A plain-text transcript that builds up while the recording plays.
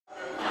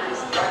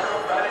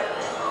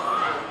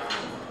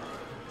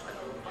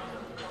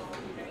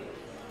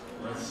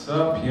What's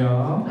up,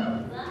 y'all?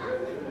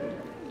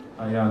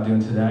 How y'all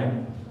doing today?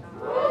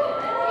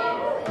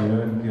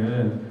 Good,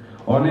 good.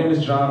 Well, my name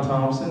is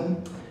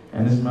Thompson,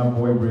 and this is my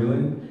boy,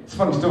 Breland. It's a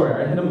funny story.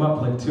 I hit him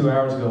up like 2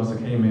 hours ago. I was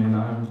like, hey, man,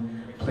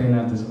 I'm playing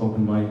at this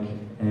open mic,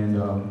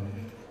 and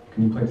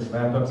can you play the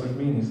slap ups with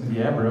me? And he's like,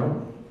 yeah, bro.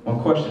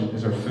 One question,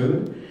 is there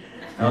food?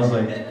 And I was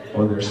like,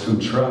 oh, there's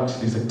food trucks.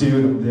 And he's like,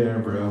 dude, I'm there,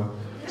 bro.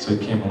 So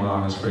he came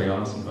along. It was pretty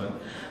awesome. But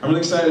I'm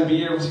really excited to be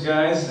here with you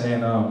guys,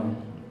 and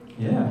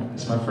yeah,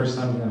 it's my first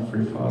time being at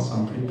Freefall, so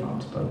I'm pretty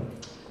pumped, but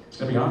it's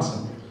gonna be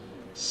awesome.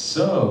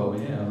 So,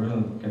 yeah, we're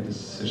gonna get this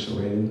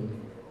situated.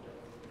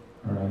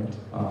 All right,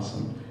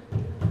 awesome.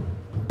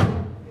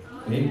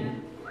 Hey.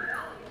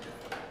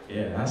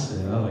 Yeah, that's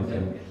it, I like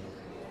that.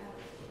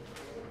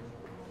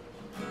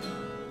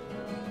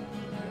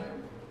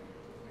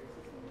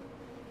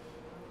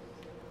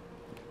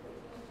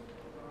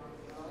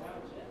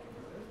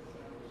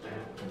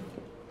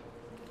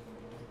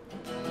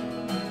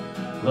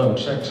 Hello,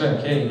 check,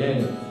 hey,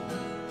 hey.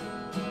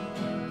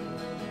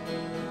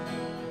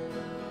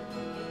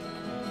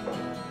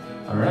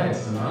 All right,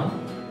 so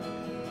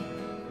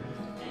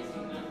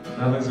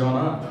nothing's going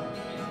on.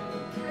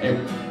 Hey,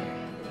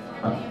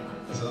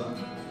 what's up?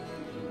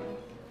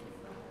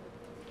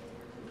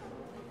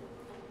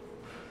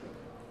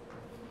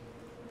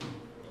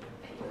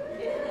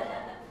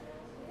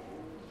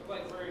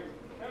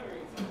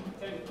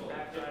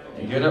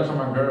 Hey, give it up for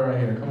my girl right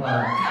here, come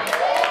on.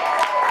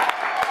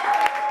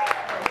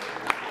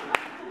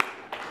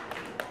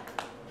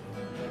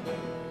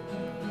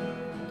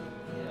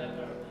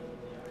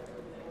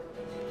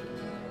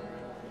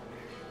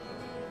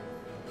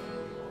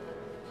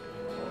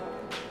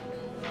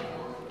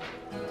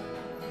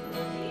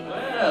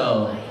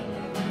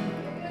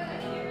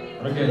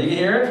 Okay, you can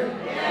hear it?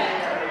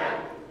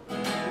 Yeah.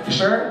 You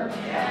sure?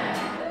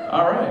 Yeah.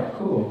 All right,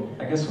 cool.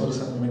 I guess we'll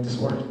just have to make this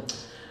work.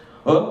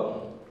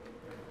 Well,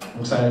 I'm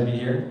excited to be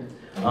here.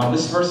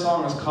 This first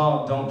song is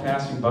called Don't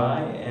Pass Me By,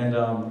 and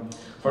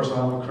first of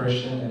all, I'm a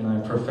Christian, and I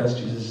profess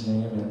Jesus'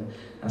 name, and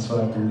that's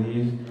what I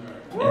believe.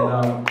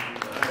 And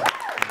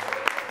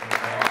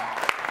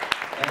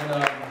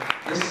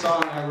this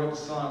song, I wrote the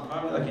song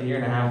probably like a year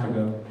and a half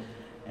ago,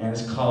 and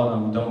it's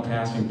called Don't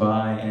Pass Me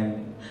By. And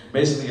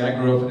basically, I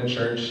grew up in the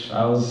church.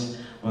 I was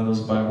one of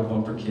those Bible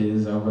bumper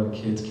kids. I wrote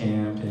kids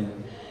camp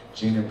and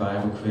junior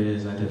Bible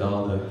quiz. I did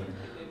all the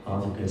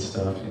good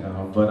stuff, you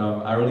know. But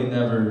I really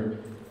never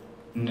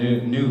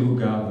knew who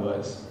God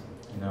was,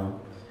 you know.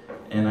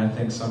 And I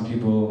think some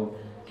people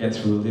get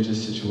through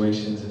religious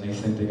situations and they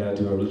think they got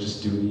to do a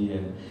religious duty,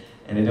 and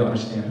they don't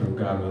understand who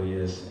God really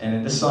is.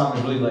 And this song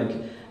is really like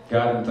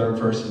God in third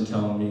person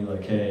telling me,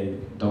 like, hey,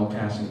 don't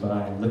pass me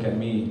by, and look at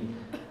me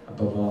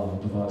above all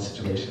the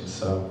situations.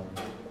 So.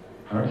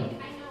 All right.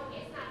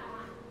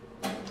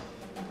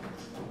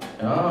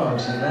 Oh,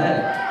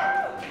 Jeanette.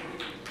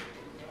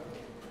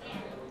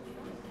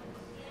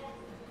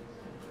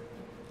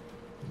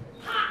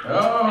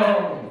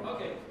 Oh.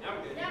 Okay, I'm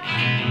good.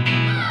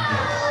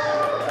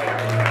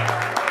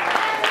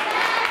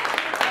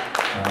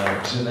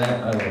 Jeanette,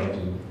 I love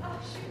you.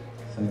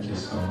 Thank you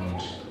so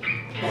much.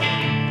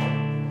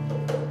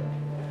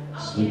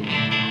 Sweet.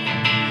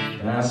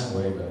 That's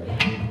way better.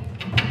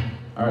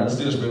 All right, let's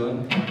do this,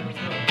 Breland.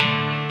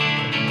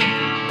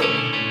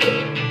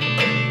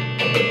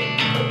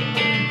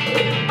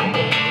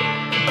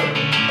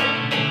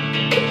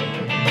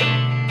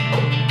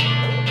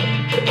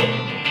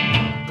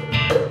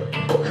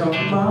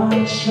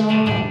 My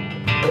child,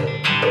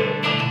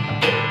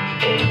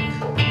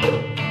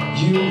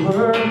 you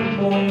were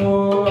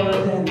more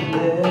than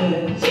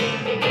this.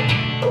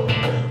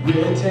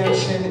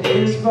 Redemption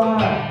is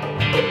by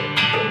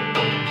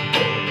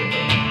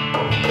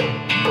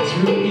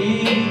through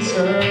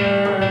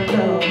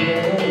eternal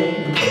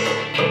grace.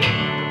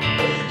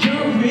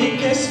 Your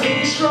weakness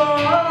made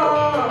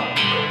strong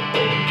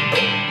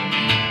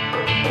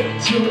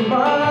to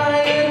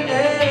my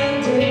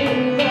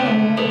unending love.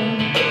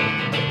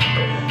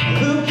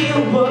 Look at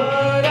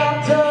what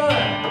I've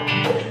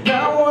done,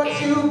 now what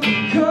you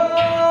become.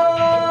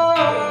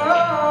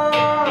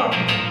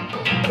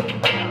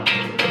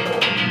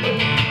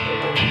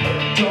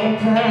 Don't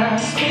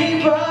pass me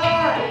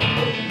by,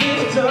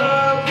 lift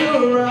up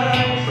your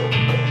eyes.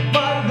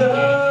 My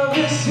love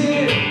is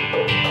here,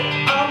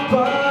 I'm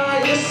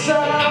by your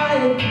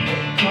side.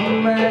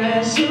 Come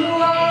as you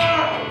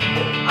are,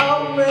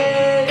 I'll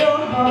make your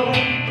heart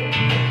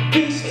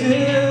be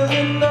still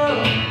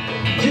enough.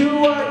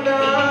 You are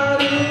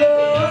not alone.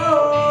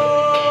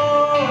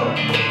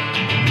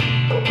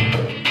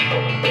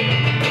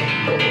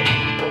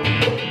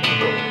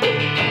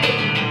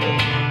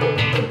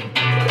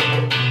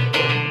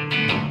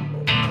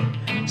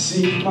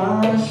 Seek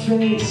my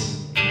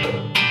face,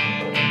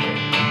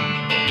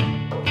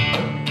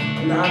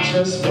 not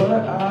just what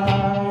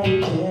I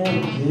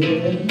can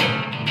give.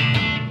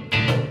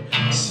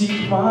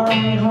 Seek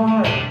my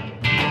heart,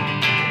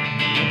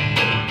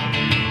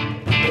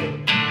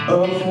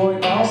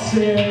 avoid all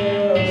selfishness.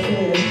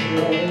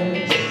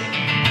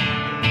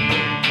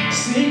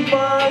 Seek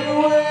my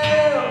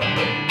will,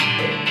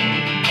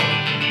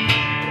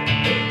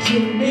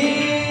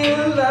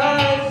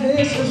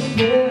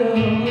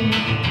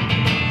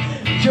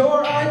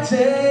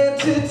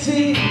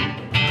 identity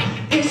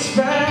is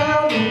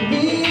found in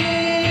me.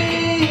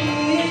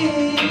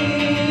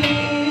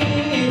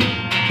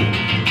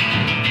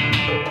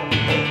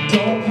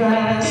 Don't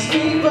pass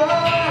me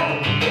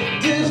by,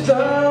 lift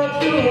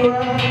up your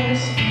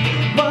eyes.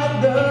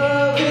 My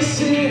love is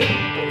here,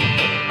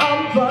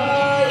 I'm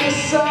by your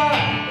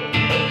side.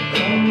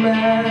 Come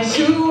as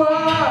you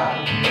are,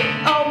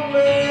 I'll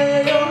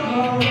make your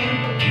heart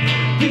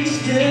be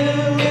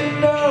still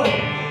and know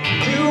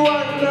you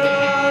are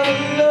not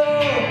alone.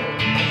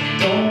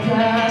 Don't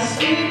pass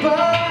me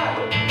by,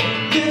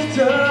 lift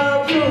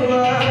up your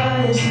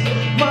eyes.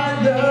 My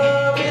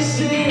love is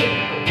here,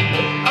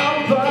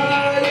 I'm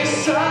by your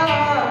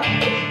side.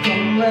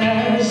 Come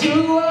as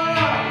you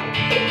are,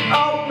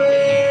 I'll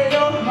make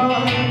your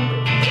heart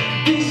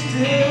be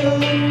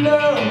still and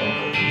know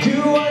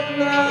you are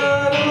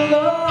not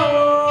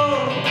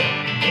alone.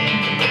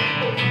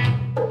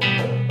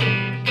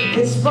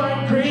 It's by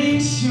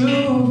grace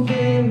you've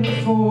been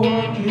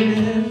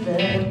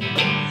forgiven,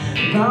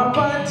 not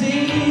by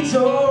deeds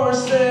or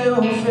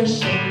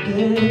selfish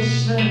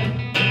ambition.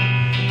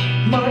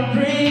 My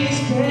grace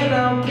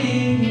cannot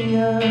be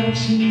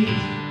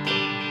achieved,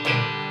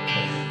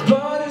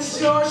 but it's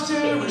yours to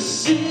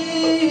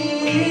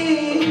receive.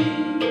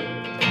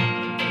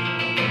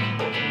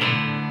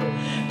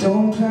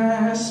 Don't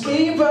pass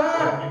me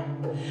by,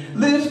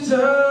 lift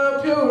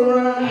up your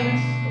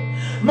eyes.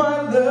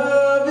 My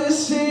love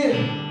is here,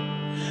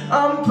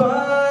 I'm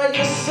by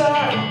your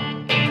side.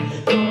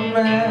 Come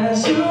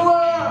as you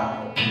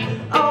are,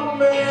 I'll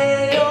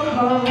make your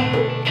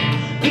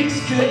heart be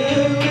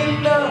still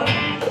and know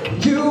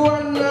you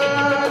are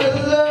not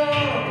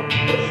alone.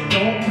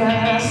 Don't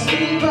pass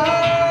me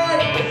by,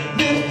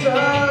 lift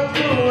up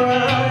your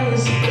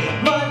eyes.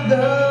 My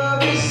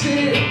love is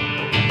here,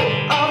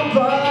 I'm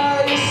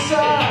by your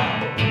side.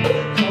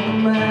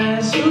 Come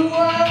as you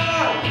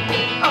are,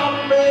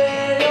 I'll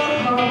make your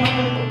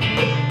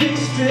heart be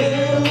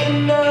still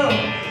and know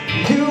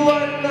you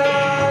are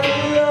not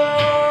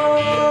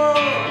alone.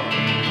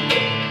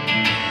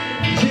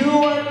 You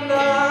are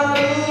not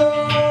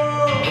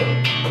alone.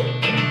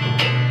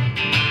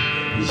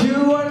 You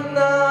are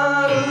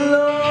not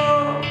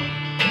alone.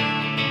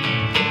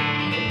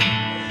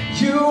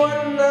 You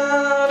are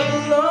not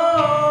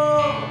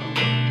alone.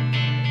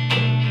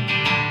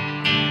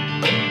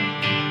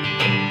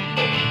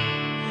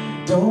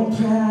 Don't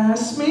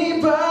pass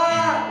me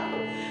by,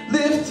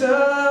 lift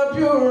up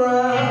your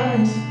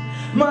eyes.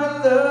 My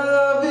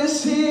love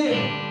is here,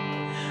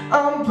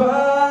 I'm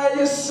by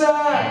your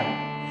side.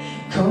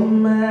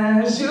 Come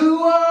as you